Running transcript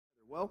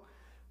Well,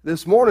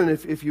 this morning,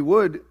 if you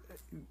would,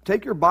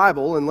 take your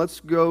Bible and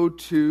let's go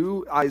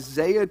to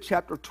Isaiah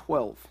chapter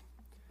 12.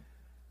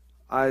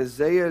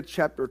 Isaiah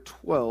chapter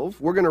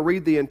 12. We're going to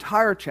read the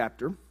entire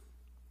chapter.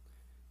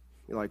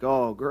 You're like,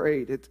 oh,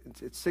 great.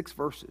 It's 6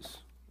 verses.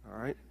 All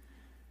right.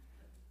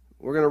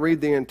 We're going to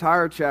read the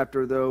entire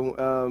chapter,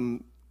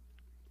 though.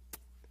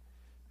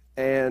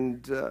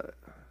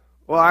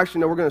 Well,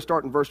 actually, no, we're going to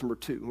start in verse number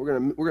 2. We're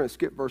going to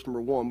skip verse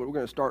number 1, but we're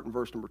going to start in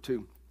verse number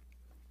 2.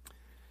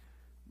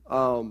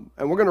 And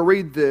we're going to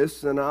read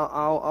this, and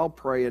I'll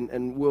pray,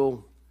 and we're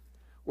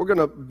going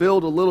to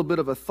build a little bit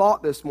of a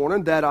thought this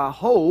morning that I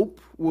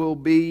hope will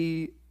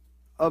be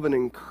of an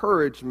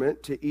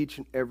encouragement to each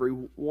and every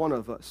one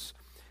of us.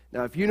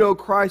 Now, if you know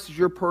Christ as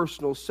your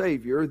personal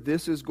Savior,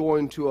 this is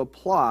going to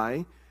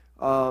apply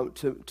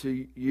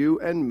to you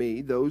and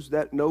me. Those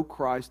that know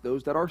Christ,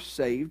 those that are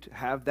saved,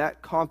 have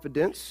that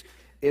confidence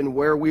in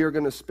where we are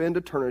going to spend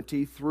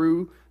eternity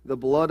through the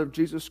blood of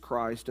Jesus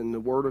Christ and the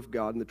Word of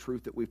God and the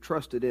truth that we've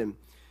trusted in.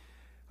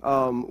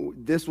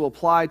 This will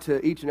apply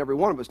to each and every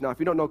one of us. Now, if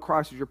you don't know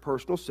Christ as your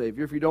personal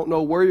Savior, if you don't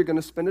know where you're going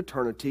to spend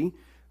eternity,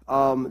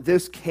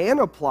 this can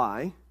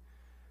apply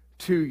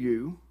to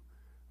you,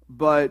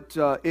 but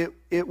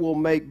it will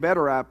make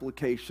better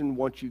application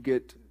once you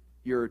get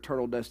your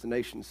eternal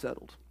destination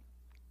settled.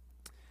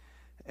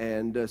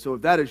 And so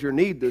if that is your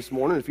need this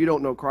morning, if you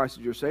don't know Christ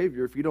as your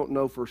Savior, if you don't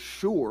know for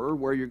sure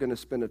where you're going to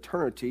spend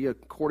eternity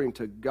according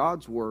to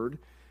God's Word,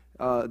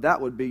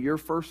 that would be your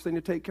first thing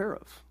to take care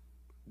of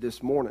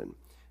this morning.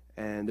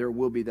 And there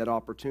will be that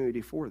opportunity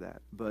for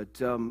that.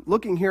 But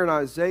looking here in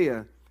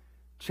Isaiah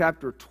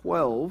chapter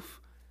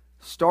 12,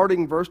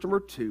 starting verse number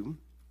 2,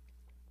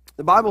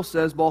 the Bible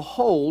says,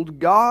 "Behold,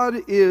 God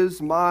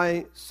is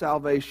my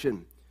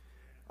salvation.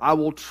 I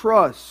will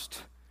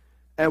trust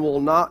and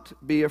will not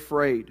be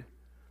afraid.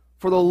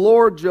 For the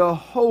Lord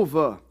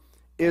Jehovah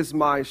is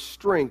my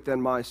strength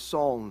and my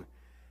song.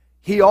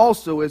 He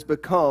also is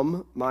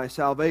become my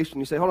salvation."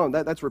 You say, hold on,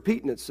 that's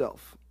repeating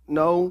itself.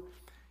 No,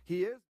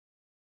 He is